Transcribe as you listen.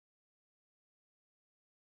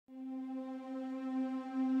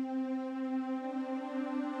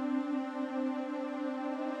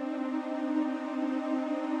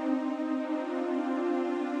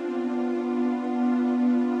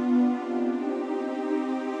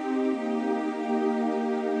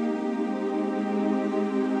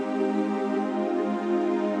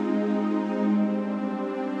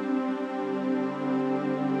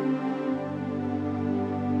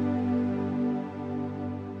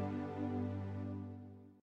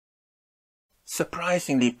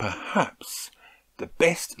Surprisingly, perhaps, the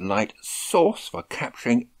best light source for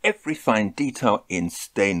capturing every fine detail in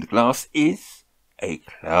stained glass is a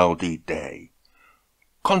cloudy day.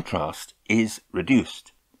 Contrast is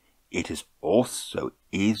reduced. It is also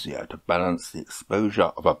easier to balance the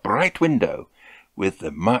exposure of a bright window with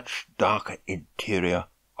the much darker interior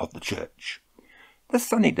of the church. The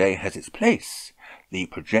sunny day has its place, the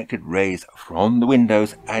projected rays from the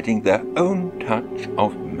windows adding their own touch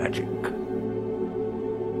of magic.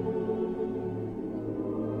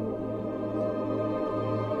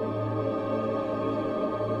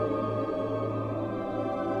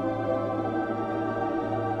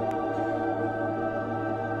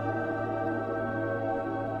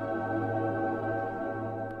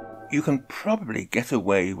 You can probably get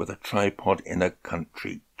away with a tripod in a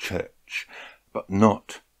country church, but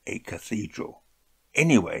not a cathedral.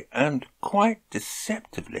 Anyway, and quite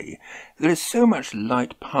deceptively, there is so much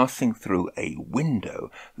light passing through a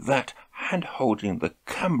window that hand-holding the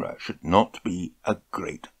camera should not be a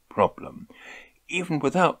great problem, even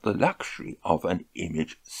without the luxury of an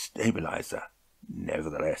image stabilizer.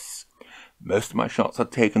 Nevertheless, most of my shots are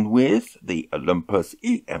taken with the Olympus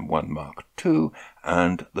EM1 Mark II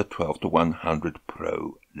and the 12-100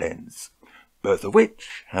 Pro lens, both of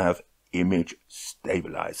which have image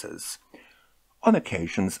stabilizers. On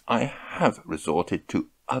occasions, I have resorted to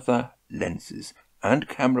other lenses and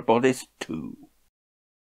camera bodies too.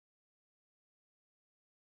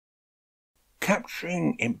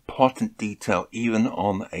 Capturing important detail even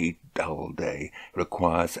on a dull day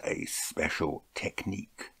requires a special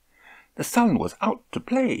technique. The sun was out to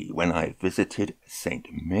play when I visited St.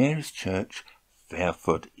 Mary's Church,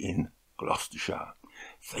 Fairford in Gloucestershire,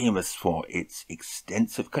 famous for its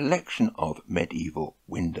extensive collection of medieval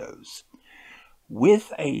windows.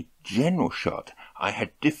 With a general shot, I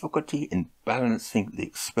had difficulty in balancing the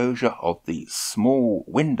exposure of the small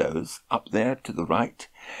windows up there to the right,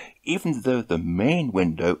 even though the main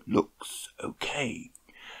window looks okay.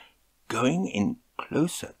 Going in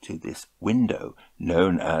closer to this window,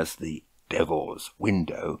 known as the Devil's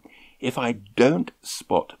Window, if I don't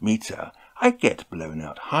spot meter, I get blown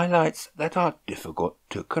out highlights that are difficult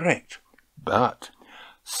to correct. But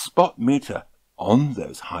spot meter on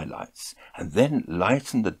those highlights and then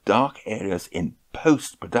lighten the dark areas in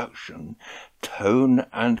post-production, tone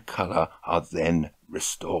and colour are then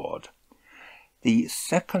restored. The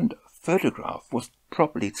second photograph was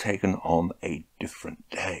probably taken on a different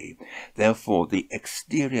day, therefore the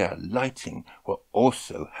exterior lighting will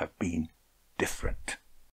also have been different.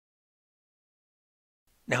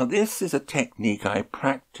 Now this is a technique I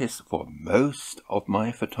practice for most of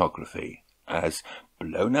my photography, as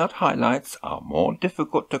blown out highlights are more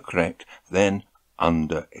difficult to correct than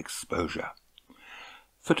underexposure.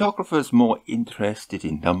 Photographers more interested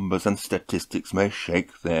in numbers and statistics may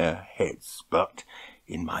shake their heads, but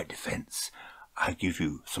in my defense, I give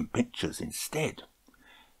you some pictures instead.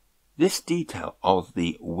 This detail of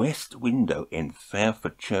the west window in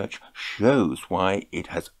Fairford Church shows why it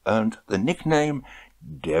has earned the nickname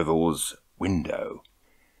Devil's Window,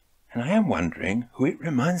 and I am wondering who it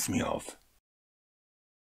reminds me of.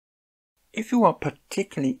 If you are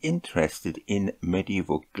particularly interested in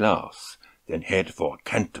medieval glass, then head for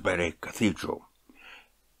Canterbury Cathedral.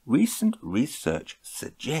 Recent research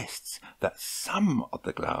suggests that some of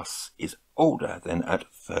the glass is older than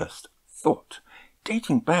at first thought,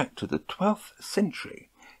 dating back to the 12th century,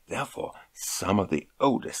 therefore some of the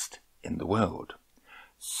oldest in the world.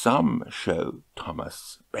 Some show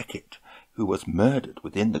Thomas Becket, who was murdered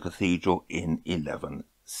within the cathedral in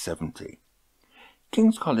 1170.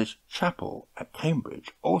 King's College Chapel at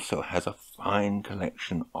Cambridge also has a fine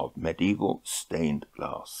collection of medieval stained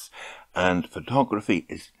glass, and photography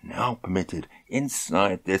is now permitted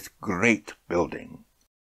inside this great building.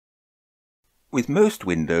 With most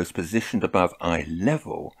windows positioned above eye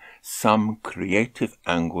level, some creative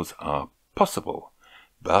angles are possible,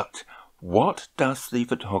 but what does the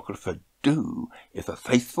photographer do if a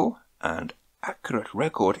faithful and accurate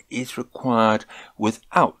record is required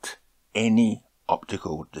without any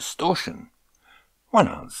optical distortion? One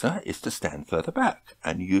answer is to stand further back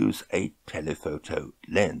and use a telephoto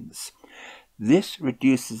lens. This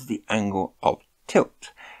reduces the angle of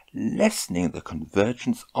tilt, lessening the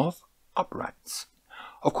convergence of uprights.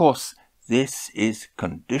 Of course, this is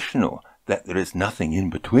conditional that there is nothing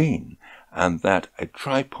in between, and that a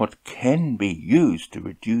tripod can be used to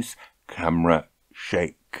reduce camera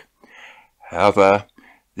shake. However,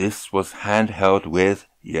 this was handheld with,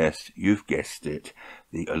 yes, you've guessed it,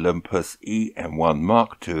 the Olympus EM1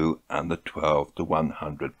 Mark II and the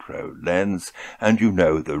 12-100 Pro lens, and you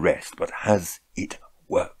know the rest, but has it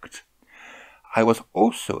worked? I was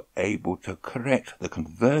also able to correct the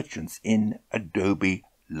convergence in Adobe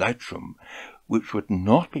Lightroom, which would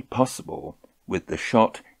not be possible with the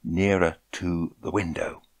shot nearer to the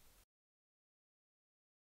window.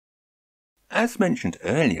 As mentioned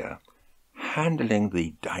earlier, handling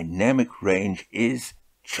the dynamic range is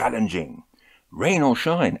challenging, rain or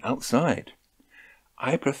shine outside.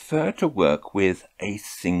 I prefer to work with a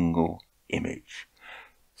single image,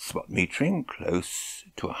 spot metering close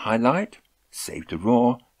to a highlight, save to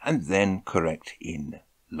RAW, and then correct in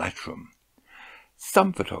Lightroom.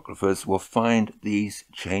 Some photographers will find these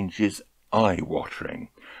changes eye-watering,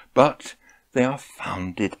 but they are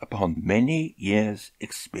founded upon many years'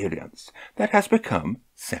 experience that has become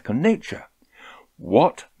second nature.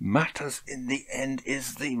 What matters in the end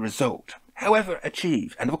is the result, however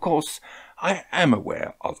achieved, and of course, I am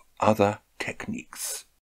aware of other techniques.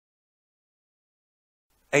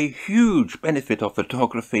 A huge benefit of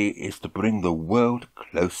photography is to bring the world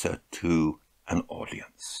closer to an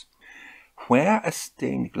audience. Where a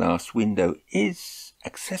stained glass window is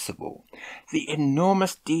accessible, the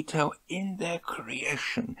enormous detail in their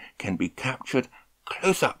creation can be captured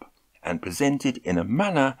close up and presented in a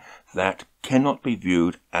manner that cannot be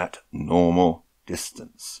viewed at normal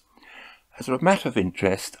distance. As a matter of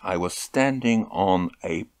interest, I was standing on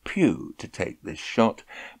a pew to take this shot,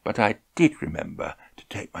 but I did remember to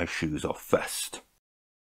take my shoes off first.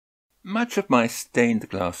 Much of my stained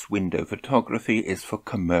glass window photography is for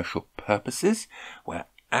commercial purposes, where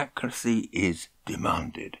accuracy is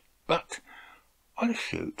demanded. But on a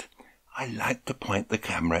shoot, I like to point the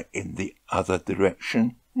camera in the other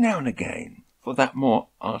direction now and again for that more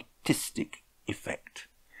artistic effect.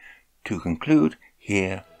 To conclude,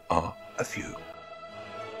 here are a few.